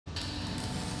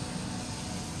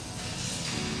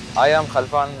I am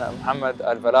Khalfan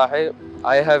Al Falahi.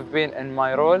 I have been in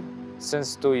my role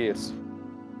since 2 years.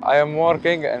 I am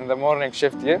working in the morning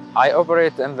shift here. I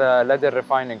operate in the ladle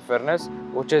refining furnace,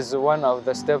 which is one of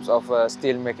the steps of a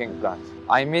steel making plant.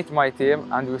 I meet my team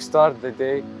and we start the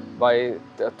day by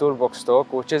the toolbox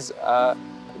talk, which is a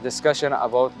discussion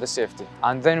about the safety.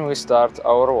 And then we start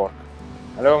our work.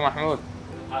 Hello, Mahmoud.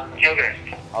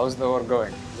 How's the work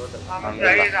going?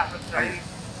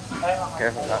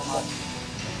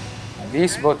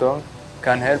 These buttons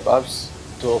can help us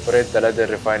to operate the ladle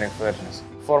refining furnace.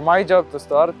 For my job to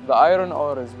start, the iron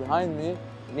ores behind me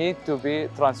need to be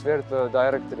transferred to the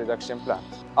direct reduction plant.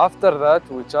 After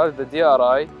that, we charge the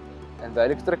DRI in the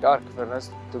electric arc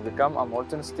furnace to become a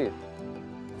molten steel.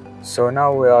 So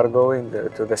now we are going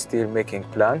to the steel making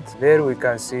plant. There we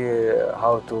can see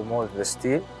how to mold the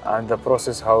steel and the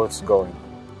process how it's going.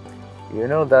 You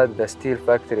know that the steel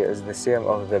factory is the same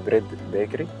of the bread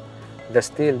bakery. The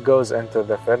steel goes into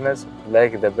the furnace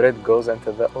like the bread goes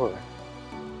into the oven.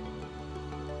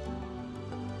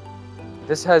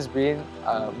 This has been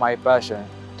my passion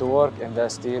to work in the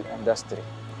steel industry.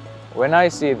 When I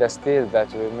see the steel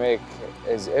that we make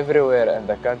is everywhere in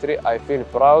the country, I feel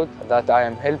proud that I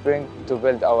am helping to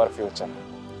build our future.